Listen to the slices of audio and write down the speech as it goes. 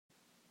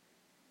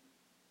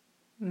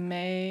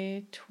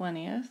May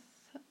 20th,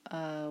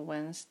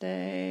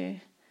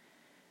 Wednesday.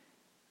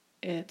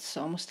 It's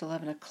almost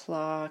 11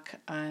 o'clock.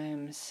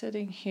 I'm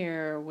sitting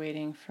here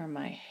waiting for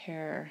my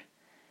hair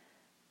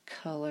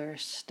color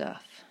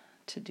stuff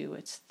to do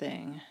its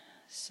thing.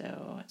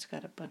 So it's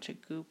got a bunch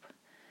of goop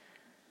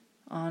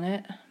on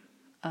it.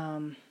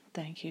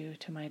 Thank you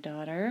to my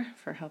daughter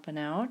for helping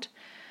out.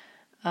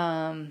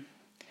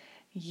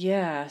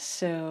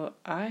 So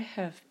I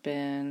have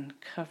been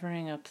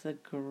covering up the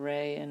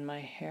gray in my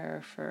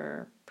hair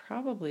for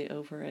probably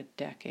over a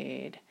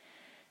decade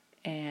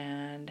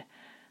and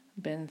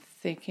been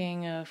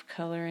thinking of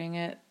coloring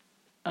it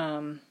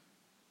for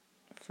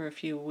a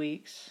few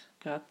weeks.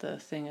 Got the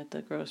thing at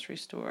the grocery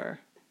store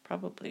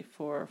probably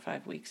 4 or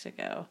 5 weeks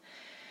ago,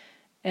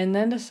 and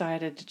then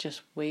decided to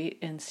just wait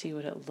and see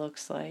what it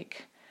looks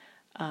like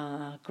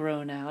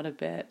grown out a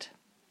bit.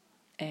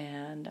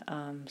 And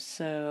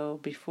so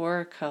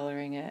before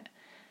coloring it,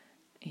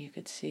 you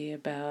could see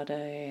about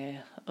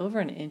over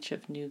an inch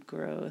of new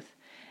growth.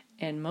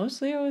 And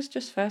mostly I was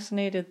just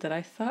fascinated that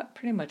I thought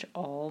pretty much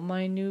all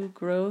my new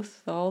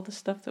growth, all the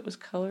stuff that was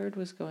colored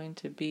was going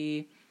to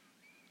be,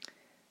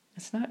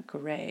 it's not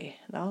gray.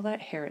 All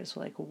that hair is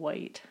like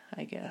white,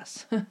 I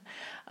guess.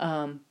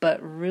 But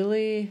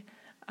really,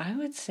 I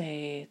would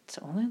say it's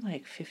only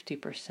like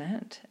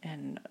 50%,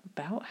 and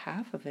about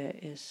half of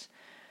it is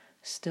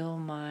still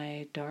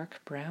my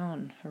dark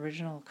brown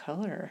original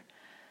color,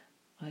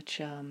 which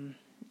I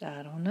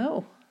don't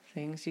know,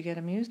 things you get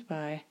amused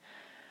by.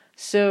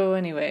 So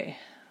anyway,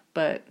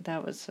 but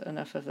that was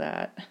enough of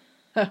that.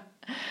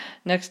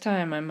 Next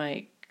time I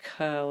might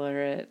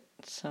color it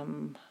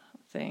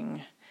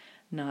something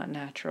not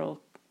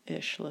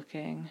natural-ish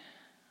looking.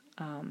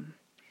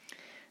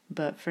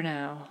 But for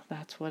now,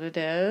 that's what it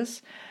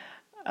is.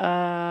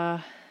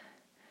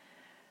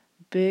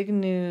 Big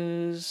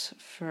news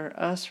for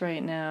us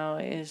right now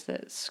is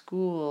that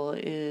school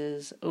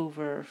is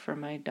over for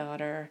my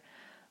daughter.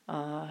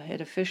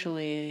 It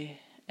officially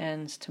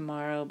ends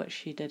tomorrow, but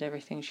she did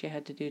everything she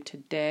had to do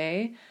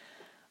today.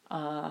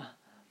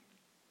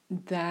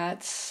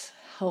 That's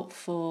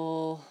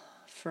helpful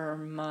for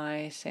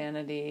my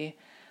sanity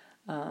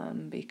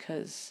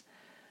because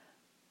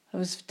I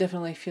was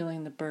definitely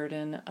feeling the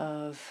burden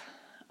of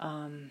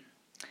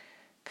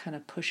kind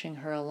of pushing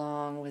her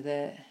along with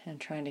it and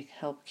trying to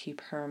help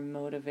keep her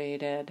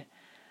motivated.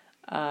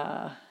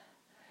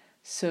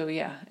 So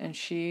yeah, and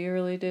she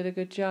really did a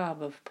good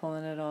job of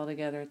pulling it all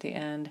together at the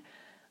end.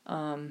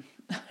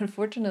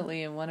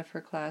 Unfortunately, in one of her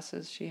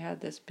classes, she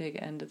had this big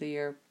end of the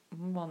year,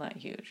 well, not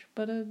huge,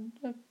 but a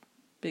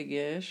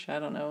big-ish, I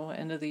don't know,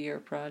 end of the year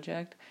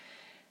project.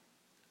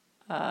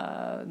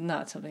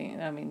 Not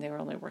something, I mean, they were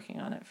only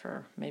working on it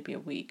for maybe a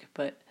week,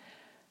 but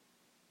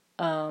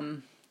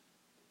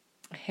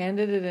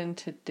handed it in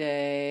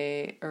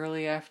today,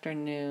 early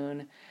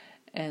afternoon,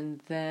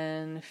 and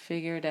then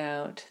figured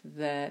out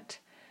that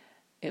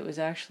it was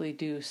actually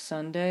due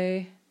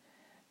Sunday,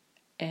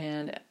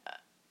 and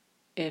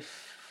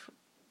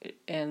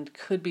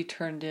could be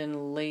turned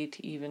in late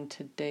even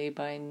today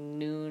by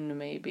noon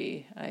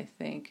maybe, I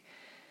think.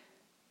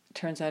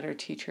 Turns out her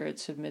teacher had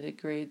submitted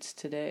grades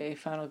today,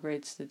 final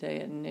grades today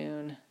at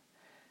noon,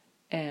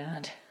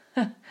 and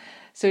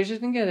so she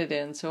didn't get it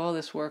in, so all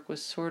this work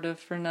was sort of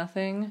for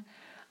nothing.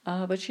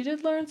 But she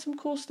did learn some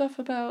cool stuff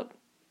about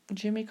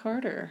Jimmy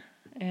Carter,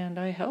 and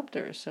I helped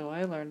her, so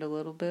I learned a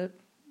little bit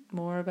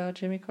more about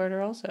Jimmy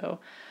Carter also.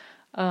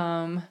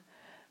 But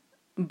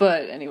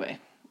anyway,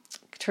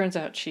 turns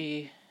out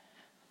she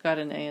got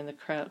an A in the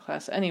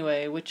class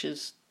anyway, which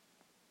is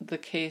the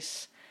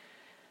case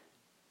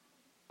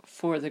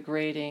for the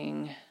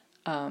grading.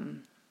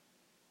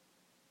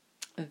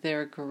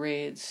 Their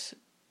grades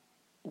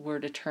were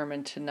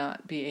determined to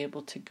not be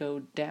able to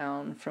go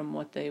down from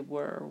what they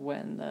were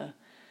when the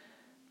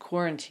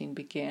quarantine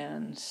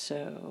began,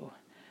 so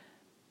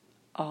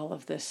all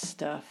of this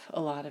stuff,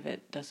 a lot of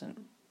it doesn't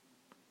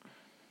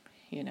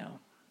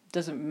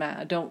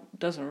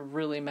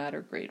really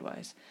matter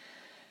grade-wise.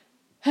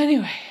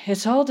 Anyway,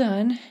 it's all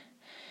done.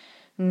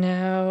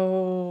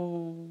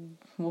 Now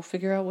we'll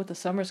figure out what the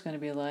summer's going to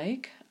be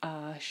like.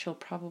 She'll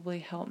probably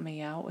help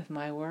me out with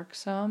my work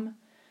some.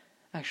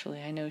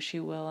 Actually, I know she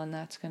will, and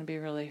that's going to be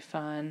really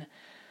fun.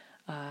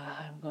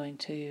 I'm going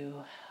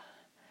to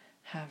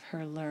have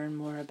her learn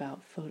more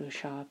about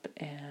Photoshop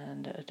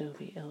and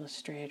Adobe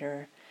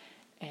Illustrator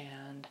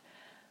and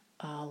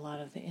a lot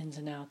of the ins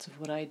and outs of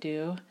what I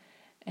do,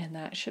 and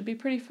that should be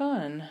pretty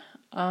fun.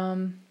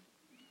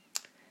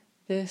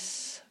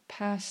 This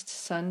past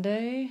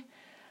Sunday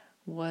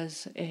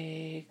was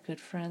a good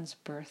friend's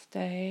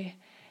birthday,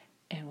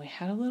 and we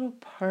had a little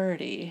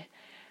party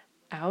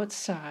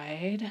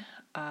outside.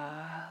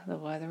 The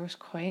weather was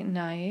quite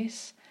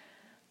nice.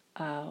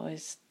 It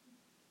was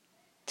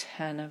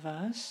 10 of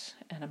us,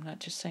 and I'm not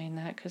just saying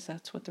that because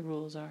that's what the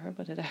rules are,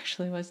 but it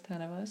actually was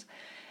 10 of us.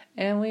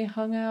 And we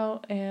hung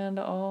out and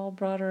all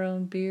brought our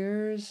own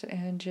beers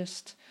and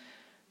just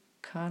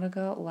kind of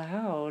got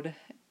loud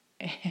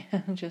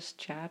and just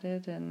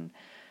chatted and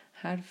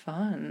had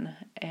fun.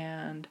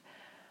 And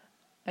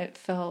it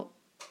felt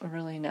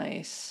really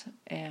nice,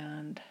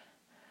 and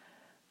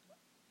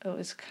it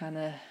was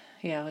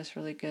it was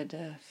really good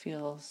to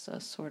feel a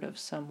sort of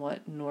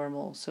somewhat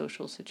normal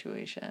social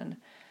situation.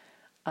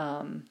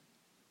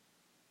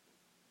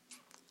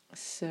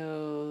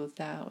 So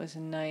that was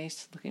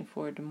nice. Looking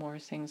forward to more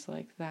things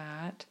like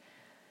that.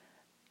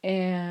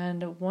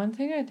 And one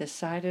thing I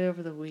decided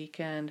over the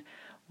weekend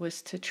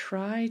was to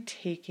try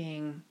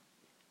taking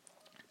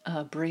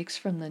breaks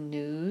from the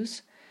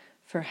news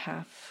for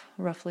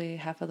roughly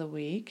half of the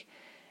week.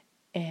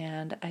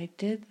 And I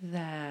did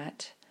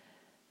that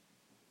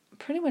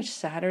pretty much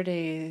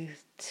Saturday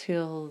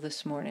till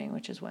this morning,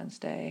 which is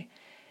Wednesday.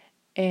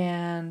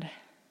 And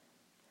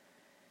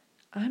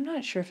I'm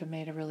not sure if it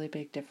made a really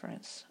big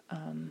difference.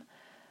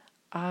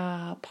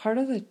 Part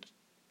of the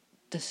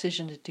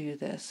decision to do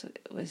this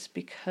was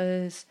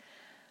because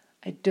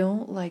I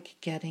don't like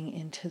getting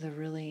into the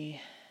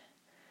really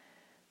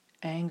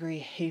angry,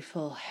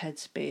 hateful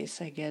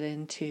headspace I get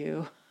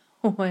into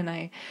when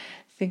I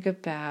think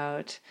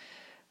about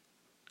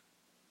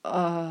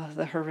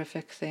the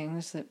horrific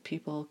things that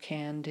people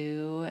can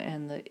do,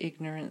 and the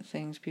ignorant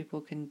things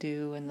people can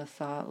do, and the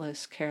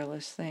thoughtless,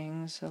 careless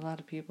things a lot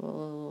of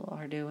people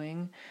are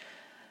doing.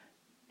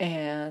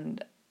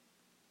 And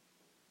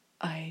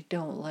I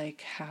don't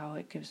like how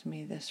it gives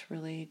me this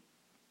really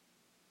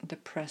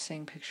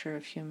depressing picture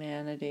of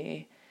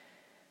humanity.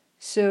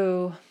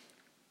 So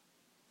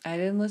I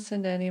didn't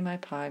listen to any of my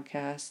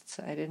podcasts.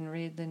 I didn't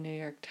read the New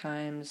York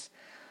Times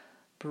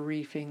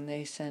briefing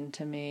they send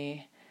to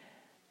me.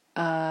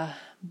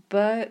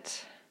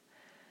 But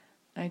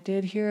I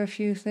did hear a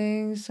few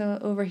things,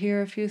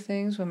 overhear a few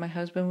things when my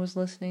husband was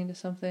listening to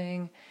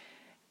something,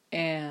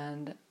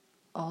 and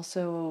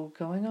also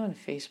going on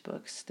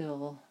Facebook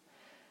still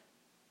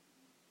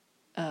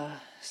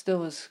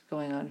was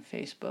going on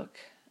Facebook,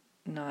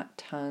 not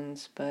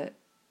tons, but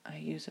I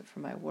use it for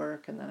my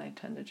work, and then I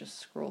tend to just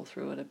scroll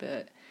through it a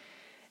bit.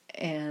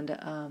 And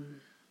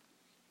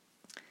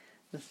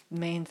the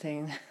main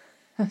thing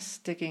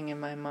sticking in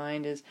my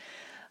mind is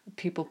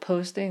people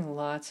posting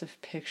lots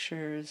of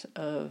pictures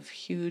of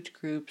huge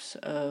groups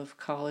of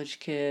college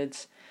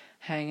kids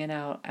hanging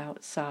out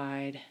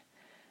outside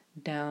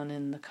down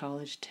in the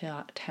college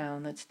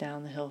town that's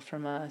down the hill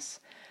from us.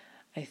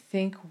 I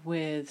think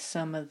with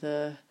some of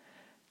the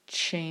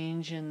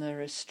change in the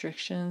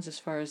restrictions as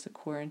far as the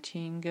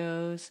quarantine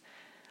goes,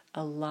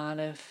 a lot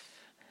of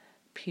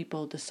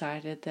people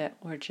decided that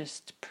we're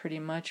just pretty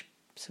much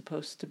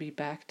supposed to be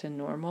back to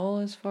normal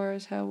as far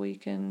as how we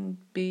can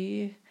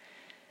be,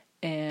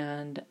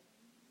 and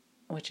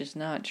which is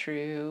not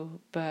true,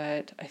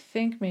 but I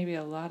think maybe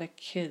a lot of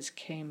kids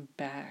came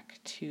back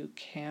to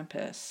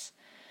campus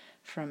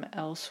from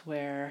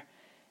elsewhere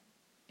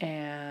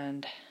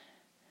and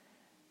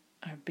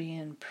are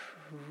being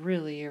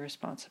really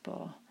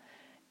irresponsible.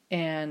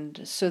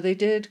 And so they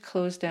did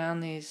close down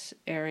these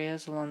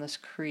areas along this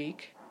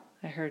creek,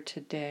 I heard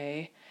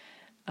today,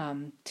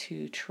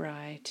 to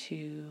try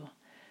to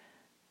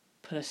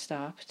put a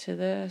stop to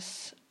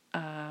this.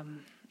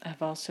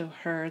 I've also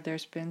heard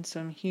there's been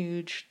some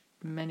huge,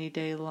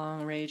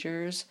 many-day-long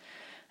ragers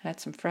at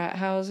some frat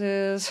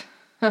houses.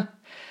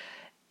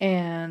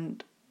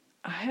 And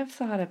I have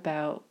thought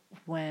about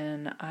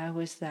when I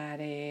was that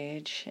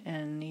age,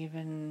 and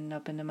even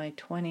up into my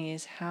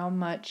 20s, how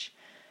much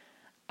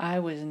I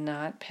was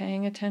not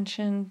paying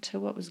attention to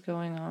what was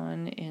going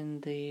on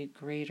in the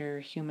greater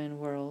human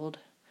world,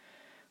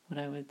 what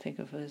I would think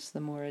of as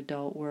the more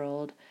adult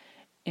world,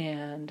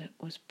 and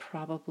was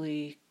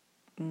probably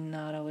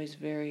not always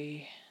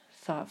very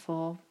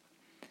thoughtful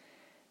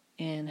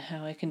in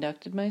how I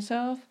conducted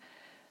myself.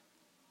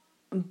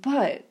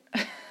 But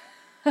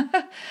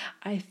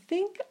I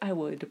think I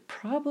would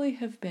probably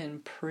have been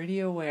pretty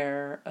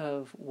aware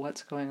of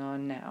what's going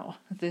on now.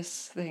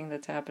 This thing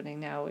that's happening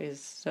now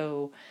is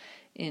so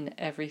in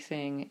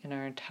everything in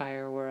our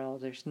entire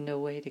world. There's no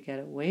way to get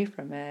away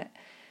from it.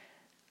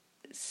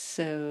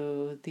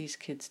 So these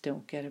kids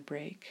don't get a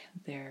break.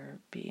 They're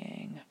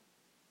being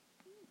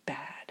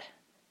bad.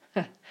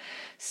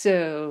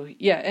 So,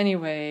 yeah,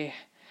 anyway,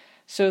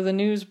 so the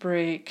news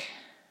break,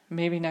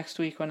 maybe next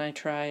week when I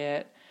try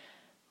it,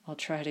 I'll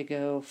try to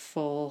go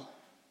full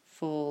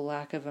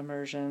lack of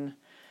immersion,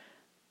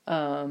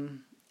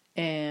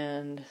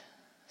 and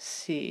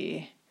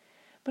see.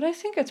 But I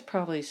think it's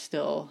probably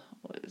still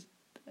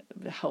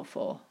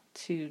helpful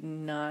to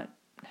not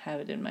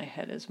have it in my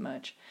head as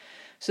much.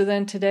 So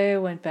then today I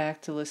went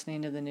back to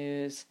listening to the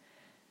news.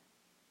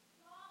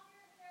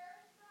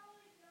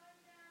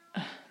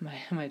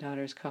 My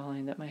daughter's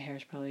calling that my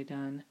hair's probably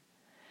done.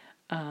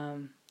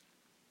 And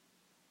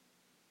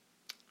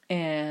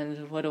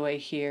what do I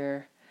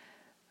hear?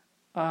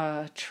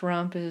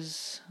 Trump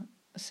is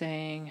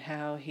saying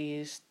how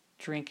he's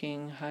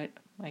drinking, how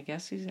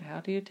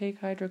do you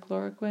take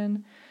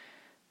hydrochloroquine?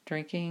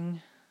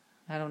 Drinking,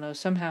 I don't know,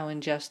 somehow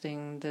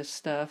ingesting this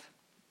stuff.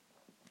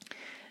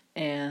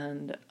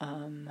 And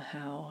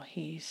how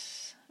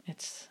it's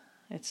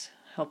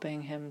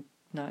helping him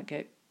not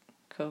get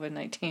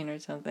COVID-19 or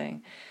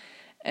something.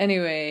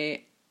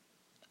 Anyway,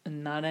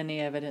 not any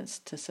evidence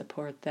to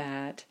support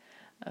that.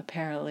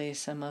 Apparently,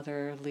 some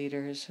other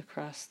leaders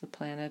across the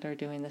planet are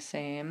doing the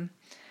same.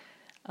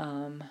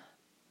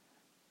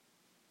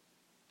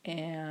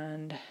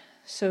 And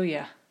so,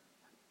 yeah,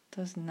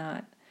 does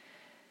not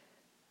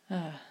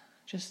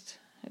just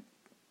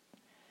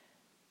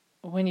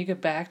when you get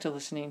back to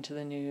listening to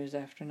the news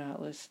after not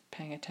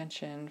paying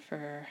attention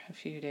for a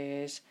few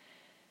days,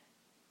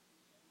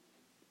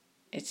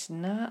 it's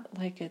not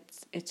like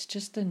it's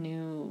just a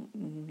new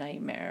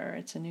nightmare.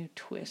 It's a new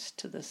twist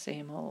to the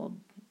same old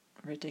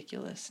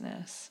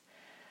ridiculousness.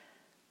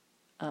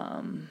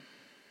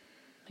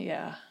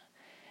 Yeah.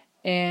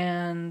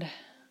 And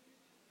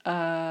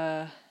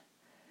gosh,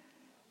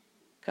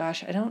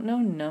 I don't know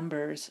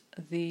numbers.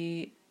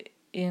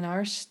 In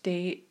our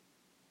state,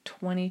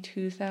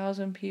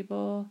 22,000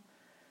 people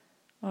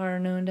are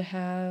known to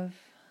have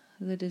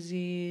the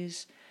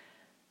disease.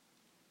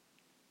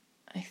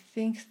 I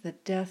think the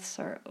deaths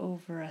are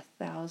over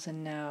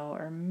 1,000 now,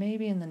 or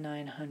maybe in the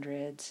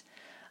 900s.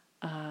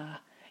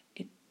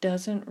 It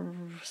doesn't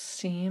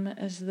seem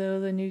as though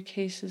the new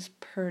cases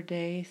per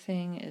day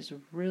thing is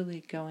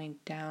really going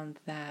down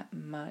that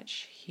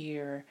much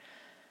here.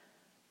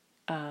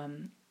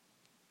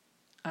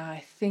 I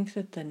think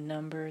that the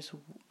numbers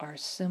are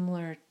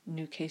similar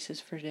new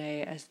cases per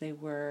day as they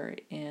were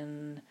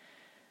in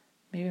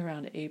maybe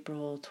around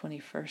April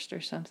 21st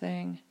or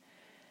something.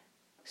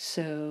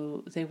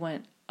 So they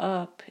went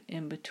up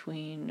in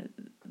between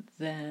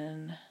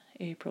then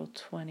April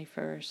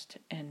 21st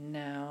and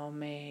now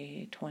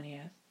May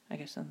 20th, I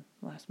guess in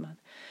last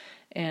month.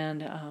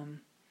 And,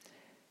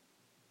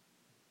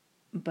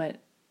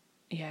 but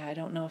yeah, I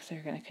don't know if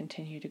they're going to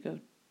continue to go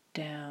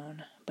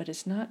down, but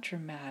it's not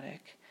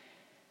dramatic.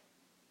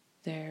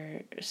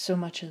 So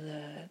much of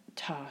the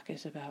talk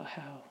is about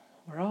how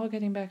we're all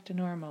getting back to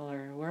normal,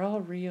 or we're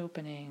all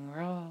reopening,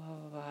 we're all blah,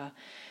 blah, blah.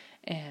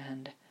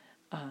 And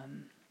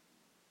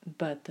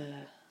but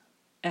the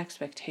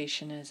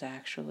expectation is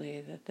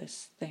actually that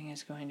this thing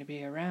is going to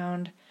be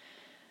around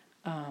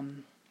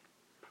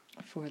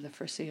for the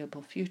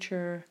foreseeable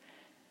future.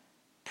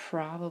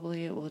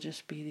 Probably it will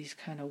just be these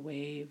kind of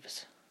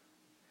waves.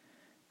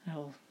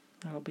 There'll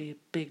be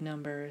big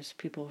numbers,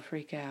 people will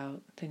freak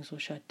out, things will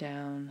shut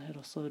down,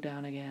 it'll slow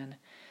down again.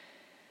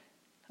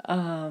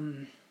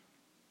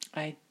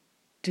 I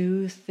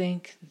do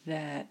think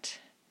that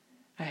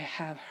I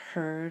have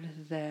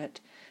heard that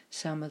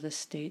some of the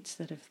states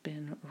that have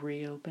been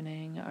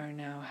reopening are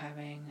now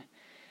having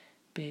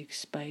big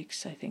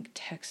spikes. I think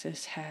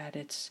Texas had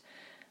its,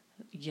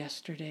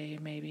 yesterday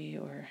maybe,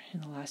 or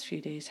in the last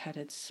few days, had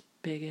its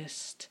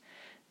biggest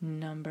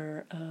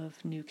number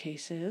of new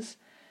cases.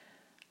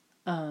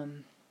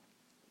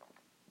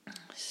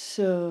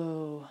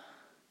 So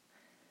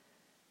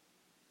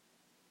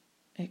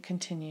it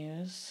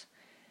continues,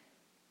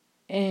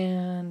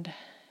 and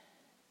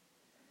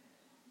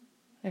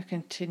there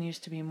continues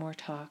to be more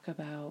talk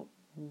about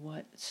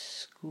what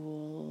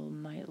school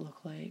might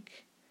look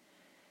like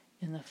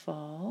in the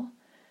fall.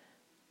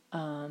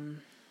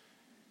 And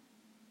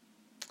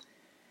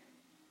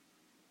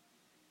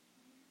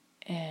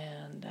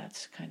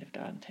that's kind of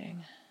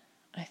daunting.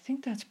 I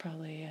think that's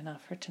probably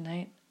enough for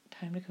tonight.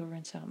 Time to go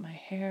rinse out my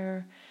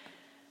hair.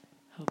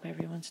 Hope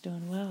everyone's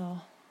doing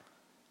well.